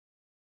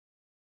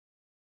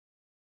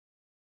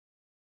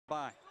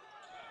by.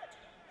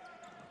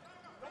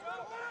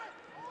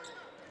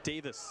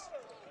 Davis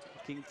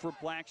looking for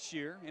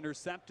Blackshear,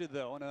 intercepted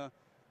though, and a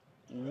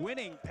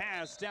winning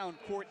pass down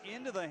court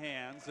into the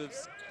hands of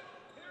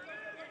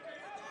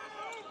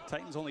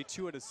Titans. Only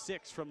 2 out of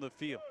 6 from the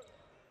field.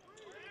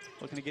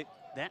 Looking to get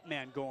that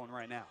man going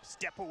right now.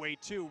 Step away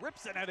 2,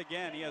 rips it out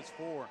again. He has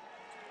 4.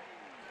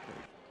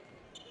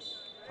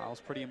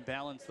 Fouls pretty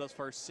imbalanced thus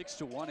far,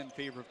 6-1 in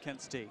favor of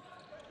Kent State.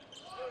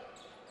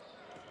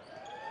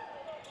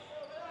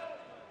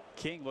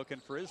 King looking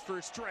for his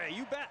first tray,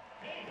 you bet.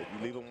 If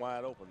you leave them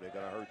wide open, they're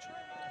gonna hurt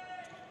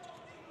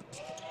you.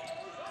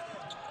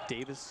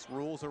 Davis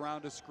rolls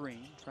around a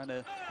screen, trying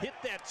to hit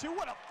that 2.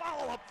 What a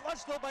follow-up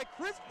flush though by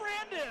Chris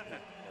Brandon.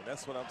 And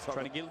that's what I'm talking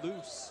about. Trying to get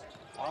loose.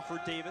 Offer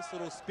Davis,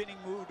 little spinning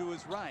move to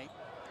his right.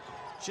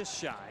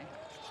 Just shy.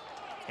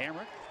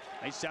 Hamrick,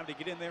 nice job to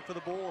get in there for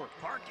the board.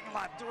 Parking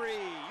lot 3,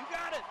 you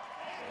got it.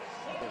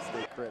 Kent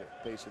State credit,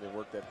 patient and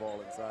work that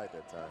ball inside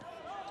that time.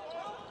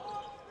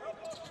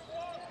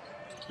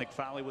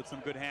 McFarley with some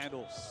good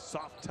handles.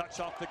 Soft touch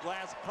off the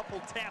glass, a couple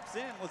taps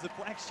in. Was it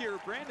Blackshear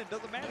or Brandon?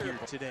 Doesn't matter here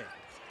today.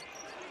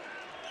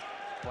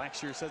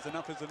 Blackshear says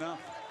enough is enough.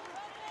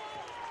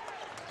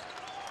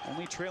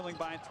 Only trailing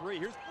by 3.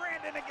 Here's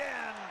Brandon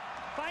again.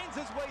 Finds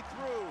his way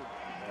through.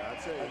 Yeah,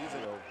 I'd say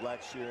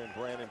Blackshear and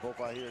Brandon both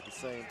out here at the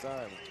same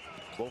time.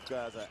 Both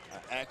guys are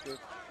active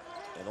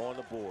and on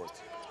the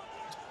boards.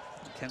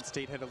 Kent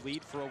State had a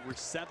lead for over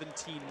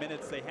 17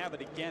 minutes. They have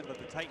it again, but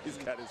the Titans.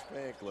 He's got his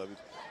fan club.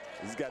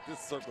 He's got this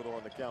circled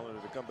on the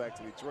calendar to come back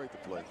to Detroit to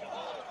play.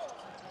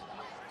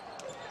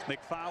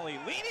 McFarley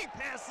leaning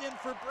pass in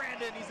for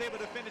Brandon. He's able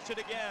to finish it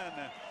again.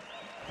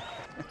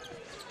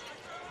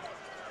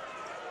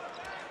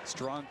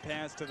 Strong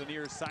pass to the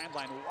near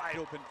sideline, wide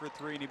open for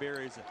 3, and he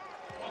buries it.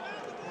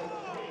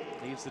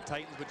 Leaves the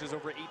Titans with just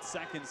over 8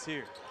 seconds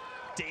here.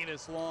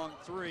 Davis long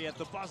 3 at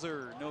the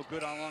buzzer. No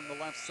good along the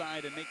left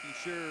side, and making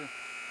sure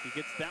he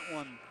gets that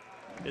one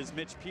is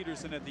Mitch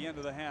Peterson at the end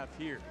of the half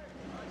here.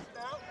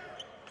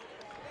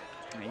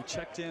 And he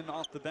checked in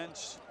off the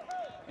bench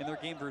in their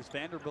game versus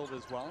Vanderbilt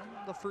as well.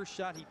 And the first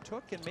shot he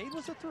took and made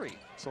was a 3.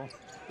 So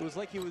it was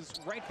like he was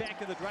right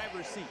back in the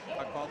driver's seat.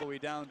 All the way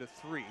down to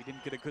 3. He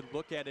didn't get a good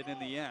look at it in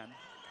the end.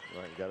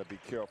 Right, you got to be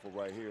careful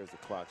right here as the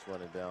clock's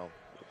running down.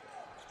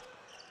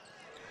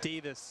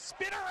 Davis,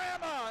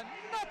 spinorama,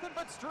 nothing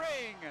but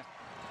string.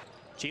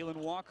 Jalen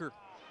Walker,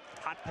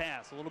 hot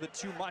pass, a little bit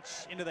too much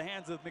into the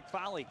hands of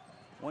McFarley.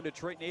 One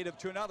Detroit native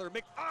to another.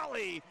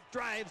 McFarley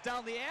drives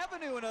down the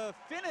avenue and a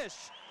finish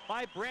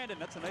by Brandon.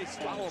 That's a nice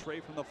follow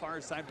spray from the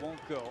far side, won't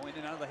go in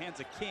and out of the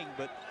hands of King,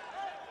 but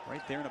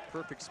right there in a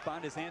perfect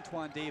spot is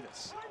Antoine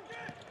Davis.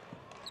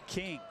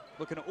 King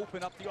looking to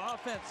open up the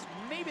offense.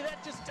 Maybe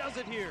that just does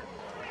it here.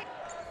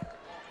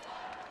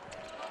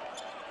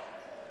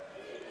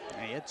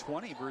 He had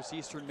 20 versus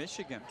Eastern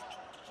Michigan.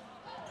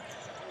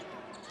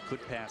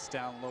 Good pass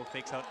down low,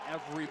 fakes out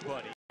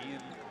everybody in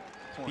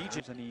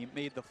Beaches, and he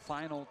made the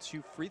final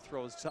 2 free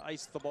throws to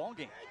ice the ball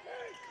game.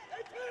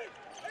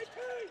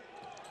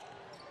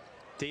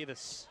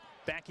 Davis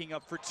backing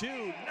up for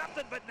 2,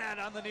 nothing but net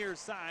on the near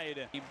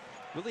side.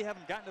 Really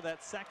haven't gotten to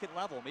that second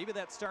level. Maybe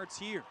that starts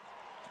here.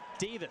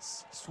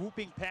 Davis,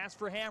 swooping pass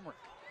for Hamrick.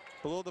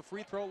 Below the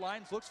free throw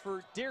lines, looks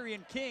for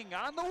Darian King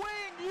on the wing,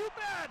 you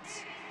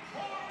bet!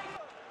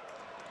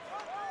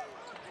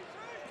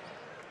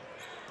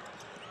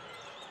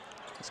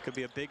 This could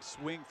be a big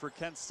swing for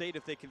Kent State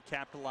if they can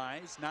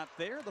capitalize. Not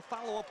there, the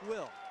follow-up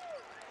will.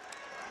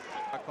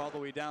 All the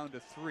way down to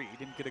 3.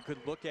 Didn't get a good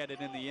look at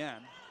it in the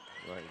end.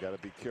 Right, you got to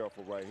be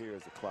careful right here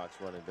as the clock's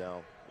running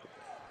down.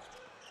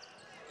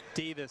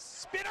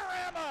 Davis,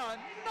 spinorama,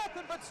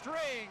 nothing but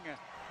string.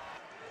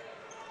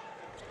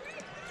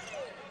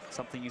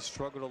 Something he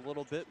struggled a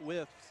little bit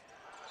with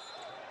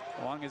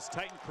along his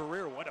Titan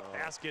career. What a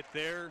basket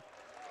there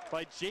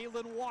by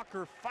Jalen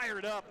Walker,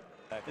 fired up.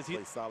 As he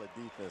play solid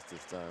defense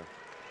this time.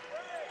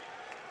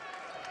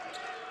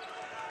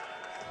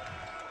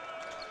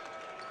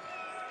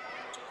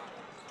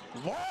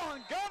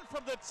 Long gun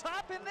from the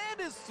top, and that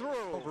is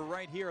through. Over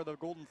right here are the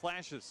Golden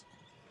Flashes.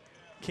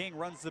 King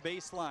runs the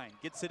baseline,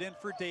 gets it in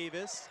for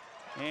Davis,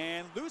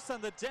 and loose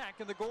on the deck,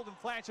 and the Golden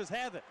Flashes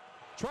have it.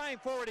 Trying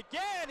forward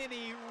again, and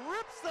he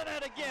rips the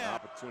net again. An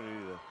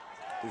opportunity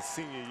to his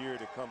senior year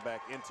to come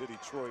back into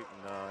Detroit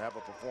and have a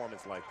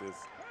performance like this.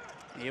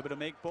 Able to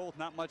make both,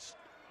 not much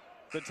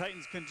the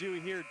Titans can do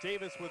here.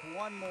 Davis with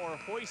one more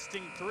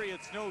hoisting 3,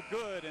 it's no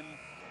good, and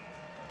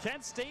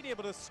Kent State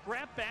able to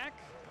scrap back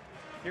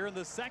here in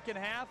the second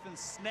half and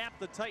snap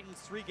the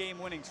Titans' 3-game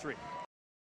winning streak.